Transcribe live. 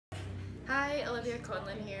Hi, Olivia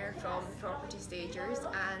Conlon here from Property Stagers,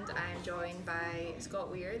 and I'm joined by Scott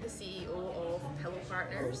Weir, the CEO of Pillow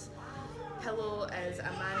Partners. Pillow is a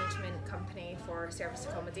management company for service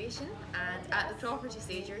accommodation, and at the Property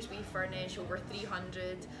Stagers we furnish over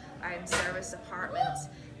 300 service apartments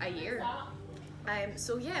a year.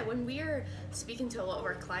 So yeah, when we're speaking to a lot of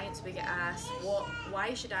our clients, we get asked,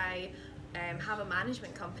 why should I have a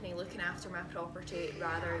management company looking after my property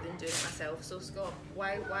rather than doing it myself? So Scott,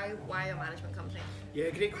 why a management company? Yeah,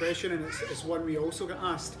 great question, and it's one we also get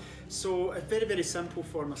asked. So it's very simple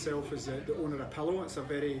for myself as the owner of Pillow. It's a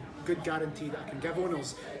very good guarantee that I can give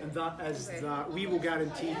owners, and that is that we will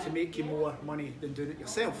guarantee to make you more money than doing it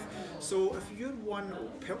yourself. So if you're one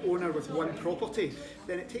owner with one property,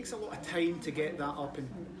 then it takes a lot of time to get that up and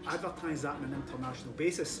advertise that on an international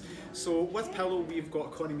basis. So with Pillow, we've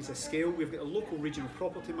got economies of scale. We've got the local regional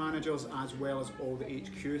property managers as well as all the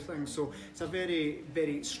HQ things. So it's a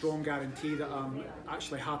very strong guarantee that I'm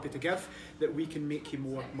actually happy to give, that we can make you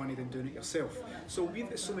more money than doing it yourself. So we've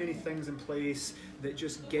got so many things in place that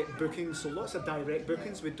just get bookings, so lots of direct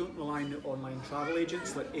bookings. We don't rely on the online travel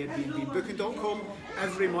agents like Airbnb and Booking.com.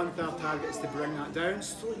 Every month our target is to bring that down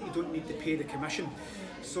so that you don't need to pay the commission.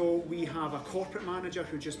 So we have a corporate manager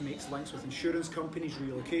who just makes links with insurance companies,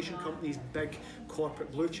 relocation companies, big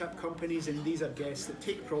corporate blue chip companies, and these are guests that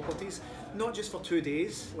take properties, not just for 2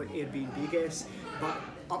 days like Airbnb guests, but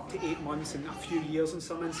up to 8 months and a few years in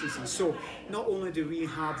some instances. So not only do we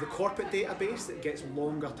have the corporate database that gets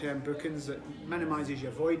longer term bookings, that minimises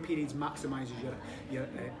your void periods, maximises your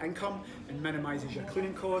income and minimises your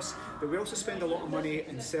cleaning costs, but we also spend a lot of money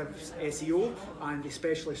in service SEO and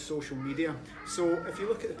especially social media. So if you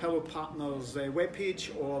look at the Pillow Partners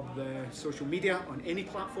webpage or the social media on any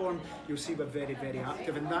platform, you'll see we're very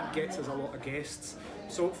active, and that gets us a lot of guests.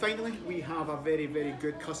 So finally, we have a very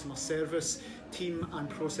good customer service team and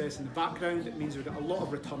process in the background. It means we've got a lot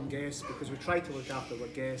of return guests because we try to look after our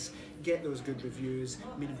guests, get those good reviews,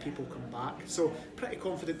 meaning people come back. So pretty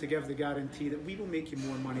confident to give the guarantee that we will make you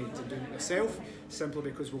more money than doing it yourself, simply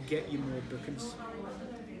because we'll get you more bookings.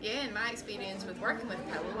 Yeah, in my experience with working with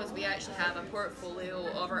Pillow, is we actually have a portfolio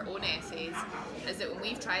of our own essays, is that when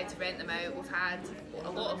we've tried to rent them out, we've had a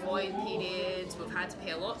lot of void periods, we've had to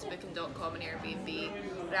pay a lot to Booking.com and Airbnb,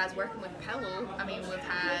 whereas working with Pillow, I mean, we've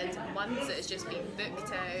had months that it's just been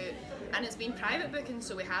booked out, and it's been private booking,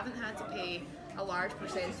 so we haven't had to pay a large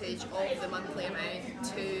percentage of the monthly amount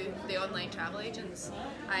to the online travel agents.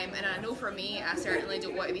 And I know for me, I certainly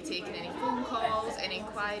don't want to be taking any phone calls, any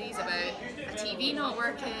inquiries about a TV not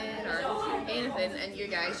working or anything, and you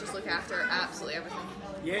guys just look after absolutely everything.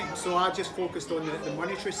 Yeah, so I just focused on the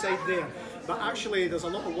monetary side there, but actually there's a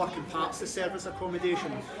lot of working parts to service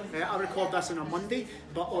accommodation. I record this on a Monday,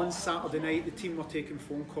 but on Saturday night the team were taking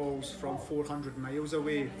phone calls from 400 miles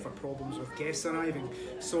away for problems with guests arriving.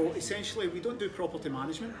 So essentially we don't do property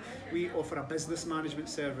management, we offer a business management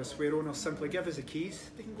service where owners simply give us the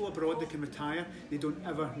keys, they can go abroad, they can retire, they don't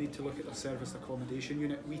ever need to look at their service accommodation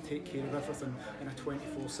unit. We take care of everything on a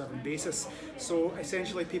 24/7 basis. So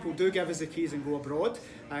essentially people do give us the keys and go abroad,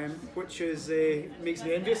 which is makes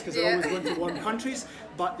me envious because they're always going to warm countries,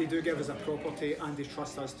 but they do give us a property and they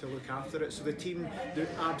trust us to look after it. So the team do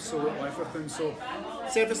absolutely everything. So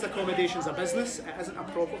service accommodation is a business, it isn't a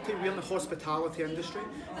property. We're in the hospitality industry,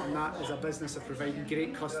 and that is a business of providing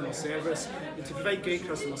great customer service. And to provide great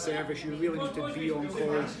customer service, you really need to be on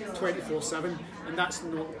call 24/7, and that's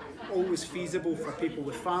not always feasible for people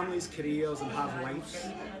with families, careers, and have lives.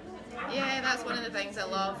 Yeah, that's one of the things I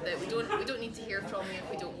love, that we don't need to hear from you if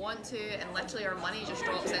we don't want to, and literally our money just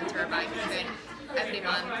drops into our bank account every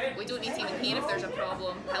month. We don't need to even hear if there's a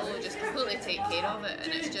problem. Pillow just completely take care of it,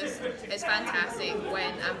 and it's fantastic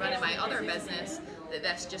when I'm running my other business that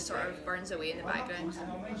this just sort of burns away in the background.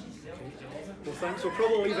 Well, thanks. We'll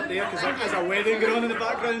probably leave it there because there's a wedding going on in the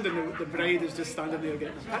background, and the bride is just standing there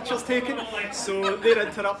getting the pictures taken. So they're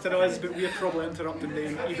interrupting us, but we're probably interrupting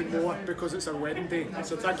them even more because it's our wedding day.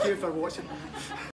 So thank you for watching.